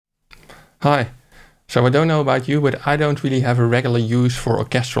Hi. So I don't know about you, but I don't really have a regular use for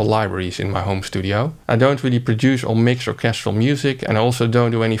orchestral libraries in my home studio. I don't really produce or mix orchestral music, and I also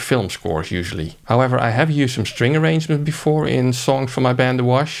don't do any film scores usually. However, I have used some string arrangements before in songs for my band The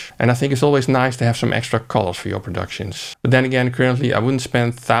Wash, and I think it's always nice to have some extra colors for your productions. But then again, currently I wouldn't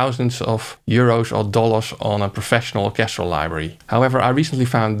spend thousands of euros or dollars on a professional orchestral library. However, I recently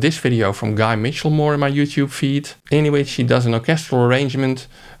found this video from Guy Michelmore in my YouTube feed, in which he does an orchestral arrangement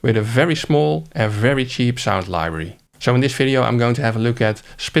with a very small and very cheap sound library. So in this video I'm going to have a look at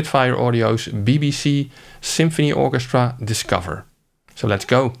Spitfire Audio's BBC Symphony Orchestra Discover. So let's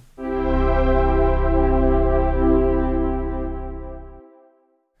go!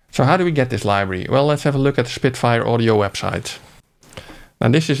 So how do we get this library? Well, let's have a look at the Spitfire Audio website. Now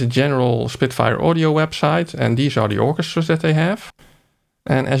this is a general Spitfire Audio website, and these are the orchestras that they have.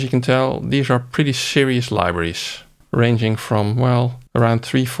 And as you can tell, these are pretty serious libraries, ranging from, well, around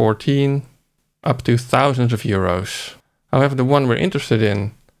 314 up to thousands of euros. However, the one we're interested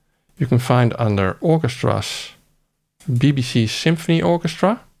in, you can find under Orchestras, BBC Symphony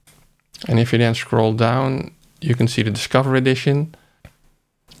Orchestra. And if you then scroll down, you can see the Discover edition.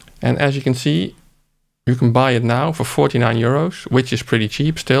 And as you can see, you can buy it now for 49 euros, which is pretty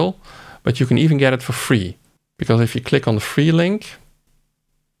cheap still, but you can even get it for free. Because if you click on the free link,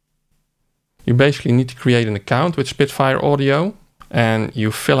 you basically need to create an account with Spitfire Audio, and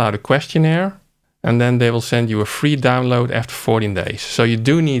you fill out a questionnaire, and then they will send you a free download after 14 days. So you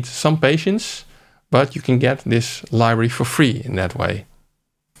do need some patience, but you can get this library for free in that way.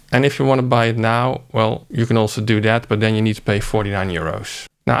 And if you want to buy it now, well, you can also do that, but then you need to pay 49 euros.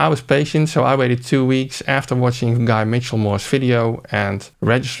 Now I was patient, so I waited 2 weeks after watching Guy Michelmore's video and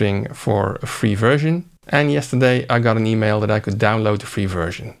registering for a free version. And yesterday I got an email that I could download the free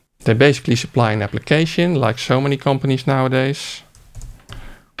version. They basically supply an application, like so many companies nowadays.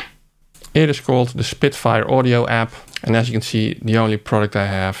 It is called the Spitfire Audio app, and as you can see, the only product I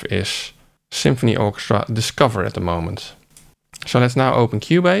have is Symphony Orchestra Discover at the moment. So let's now open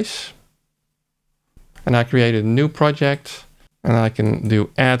Cubase, and I created a new project, and I can do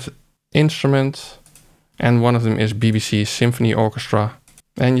add instrument, and one of them is BBC Symphony Orchestra.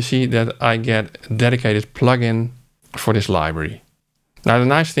 And you see that I get a dedicated plugin for this library. Now the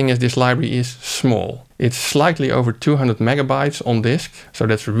nice thing is this library is small. It's slightly over 200 megabytes on disk, so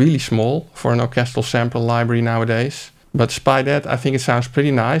that's really small for an orchestral sample library nowadays. But despite that, I think it sounds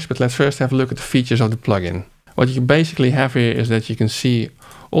pretty nice, but let's first have a look at the features of the plugin. What you basically have here is that you can see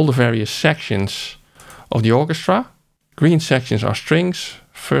all the various sections of the orchestra. Green sections are strings,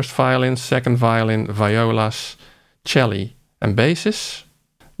 first violin, second violin, violas, cello and basses.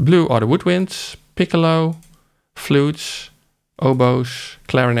 Blue are the woodwinds, piccolo, flutes, oboes,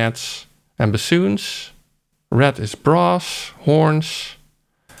 clarinets and bassoons. Red is brass, horns,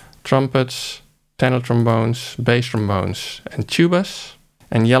 trumpets, tenor trombones, bass trombones and tubas.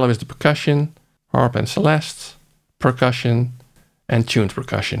 And yellow is the percussion, harp and celeste, percussion and tuned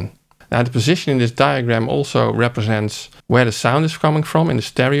percussion. Now the position in this diagram also represents where the sound is coming from in the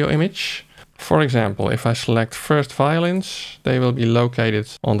stereo image. For example, if I select first violins, they will be located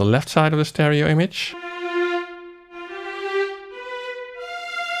on the left side of the stereo image.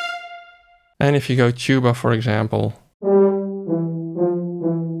 And if you go tuba, for example,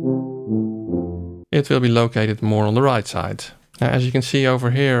 it will be located more on the right side. Now, as you can see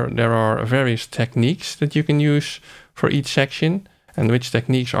over here, there are various techniques that you can use for each section, and which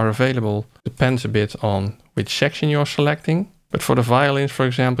techniques are available depends a bit on which section you're selecting. But for the violins, for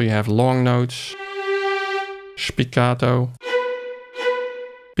example, you have long notes, spiccato,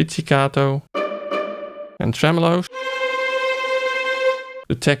 pizzicato, and tremolos.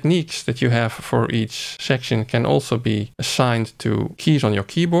 The techniques that you have for each section can also be assigned to keys on your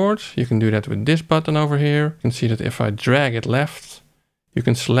keyboard. You can do that with this button over here. You can see that if I drag it left, you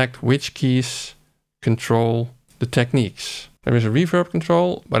can select which keys control the techniques. There is a reverb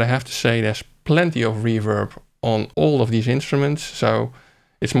control, but I have to say there's plenty of reverb on all of these instruments, so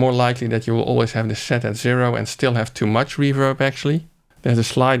it's more likely that you will always have this set at 0 and still have too much reverb actually. There's a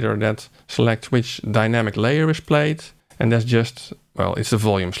slider that selects which dynamic layer is played, and that's just, well, it's the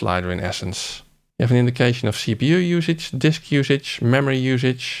volume slider in essence. You have an indication of CPU usage, disk usage, memory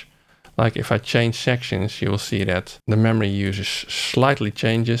usage. Like if I change sections, you will see that the memory usage slightly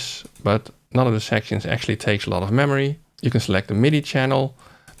changes, but none of the sections actually takes a lot of memory. You can select a MIDI channel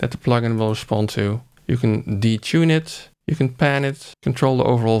that the plugin will respond to. You can detune it, you can pan it, control the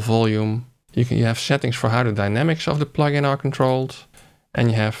overall volume. You have settings for how the dynamics of the plugin are controlled, and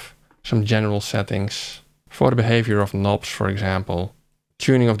you have some general settings for the behavior of knobs, for example,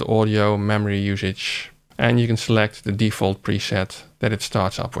 tuning of the audio, memory usage, and you can select the default preset that it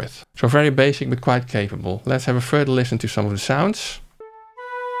starts up with. So very basic but quite capable. Let's have a further listen to some of the sounds.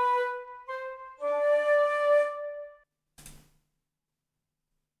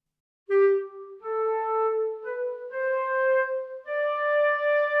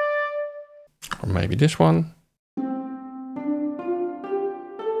 Or maybe this one.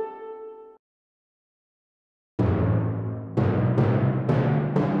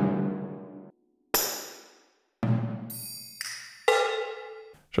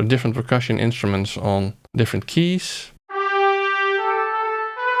 So different percussion instruments on different keys.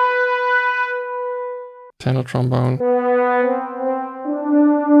 Tenor trombone.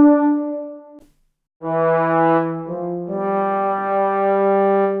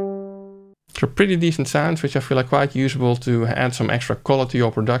 So pretty decent sounds, which I feel are quite usable to add some extra color to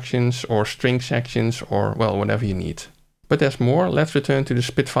your productions or string sections or, well, whatever you need. But there's more. Let's return to the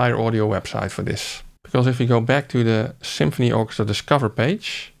Spitfire Audio website for this. Because if we go back to the Symphony Orchestra Discover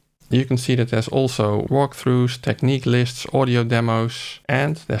page, you can see that there's also walkthroughs, technique lists, audio demos,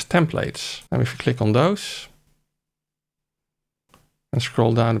 and there's templates. And if you click on those and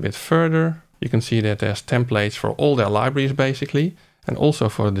scroll down a bit further, you can see that there's templates for all their libraries basically, and also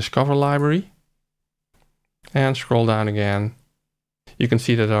for the Discover library. And scroll down again, you can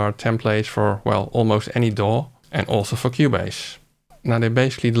see that there are templates for, well, almost any DAW, and also for Cubase. Now they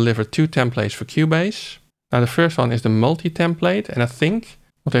basically deliver 2 templates for Cubase. Now the first one is the multi-template, and I think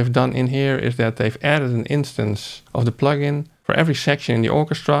what they've done in here is that they've added an instance of the plugin for every section in the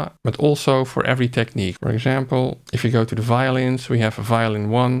orchestra, but also for every technique. For example, if you go to the violins, we have a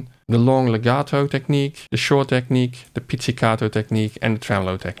violin 1, the long legato technique, the short technique, the pizzicato technique, and the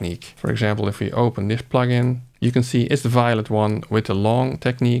tremolo technique. For example, if we open this plugin, you can see it's the violet one with the long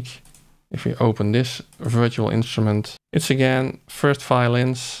technique. If we open this virtual instrument, it's again first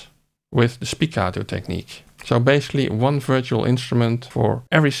violins with the spiccato technique. So basically one virtual instrument for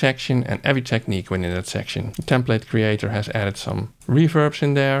every section and every technique within that section. The template creator has added some reverbs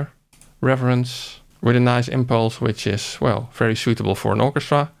in there, reverence, with a nice impulse which is, well, very suitable for an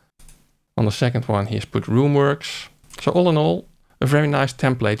orchestra. On the second one he has put roomworks. So all in all, a very nice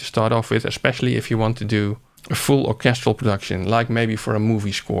template to start off with, especially if you want to do a full orchestral production, like maybe for a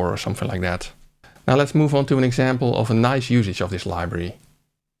movie score or something like that. Now let's move on to an example of a nice usage of this library.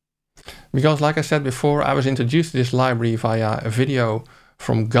 Because like I said before, I was introduced to this library via a video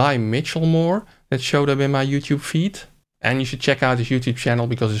from Guy Michelmore that showed up in my YouTube feed. And you should check out his YouTube channel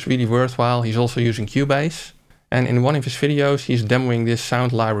because it's really worthwhile. He's also using Cubase. And in one of his videos, he's demoing this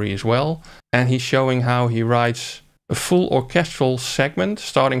sound library as well. And he's showing how he writes a full orchestral segment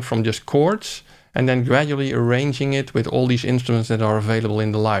starting from just chords and then gradually arranging it with all these instruments that are available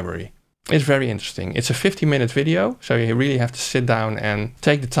in the library. It's very interesting. It's a 50-minute video, so you really have to sit down and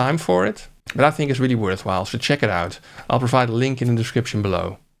take the time for it. But I think it's really worthwhile, so check it out. I'll provide a link in the description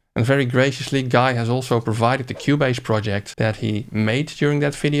below. And very graciously, Guy has also provided the Cubase project that he made during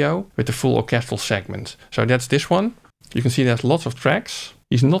that video with the full orchestral segment. So that's this one. You can see there's lots of tracks.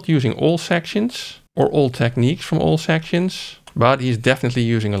 He's not using all sections or all techniques from all sections, but he's definitely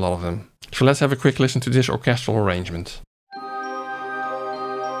using a lot of them. So let's have a quick listen to this orchestral arrangement.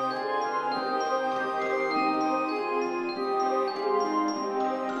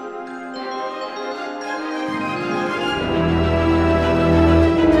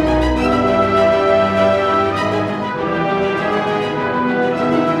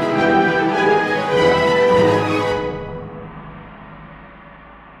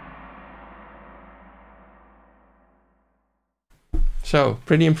 So,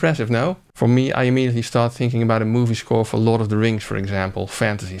 pretty impressive, no? For me, I immediately start thinking about a movie score for Lord of the Rings, for example,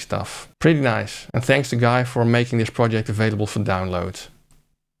 fantasy stuff. Pretty nice. And thanks to Guy for making this project available for download.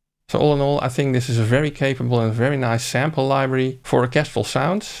 So all in all, I think this is a very capable and very nice sample library for orchestral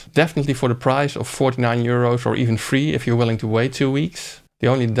sounds. Definitely for the price of 49 euros or even free if you're willing to wait 2 weeks. The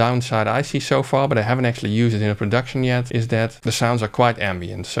only downside I see so far, but I haven't actually used it in a production yet, is that the sounds are quite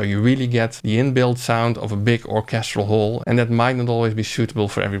ambient. So you really get the inbuilt sound of a big orchestral hall, and that might not always be suitable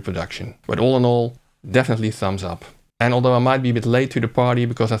for every production. But all in all, definitely thumbs up. And although I might be a bit late to the party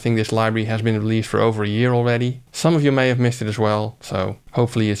because I think this library has been released for over a year already, some of you may have missed it as well, so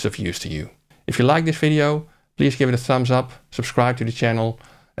hopefully it's of use to you. If you like this video, please give it a thumbs up, subscribe to the channel,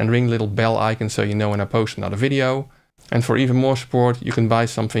 and ring the little bell icon so you know when I post another video. And for even more support, you can buy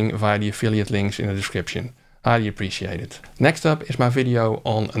something via the affiliate links in the description. Highly appreciate it. Next up is my video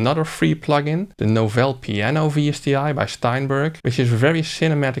on another free plugin, the Novell Piano VSTi by Steinberg, which is a very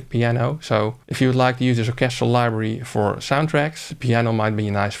cinematic piano. So if you would like to use this orchestral library for soundtracks, the piano might be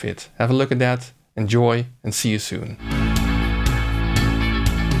a nice fit. Have a look at that, enjoy, and see you soon.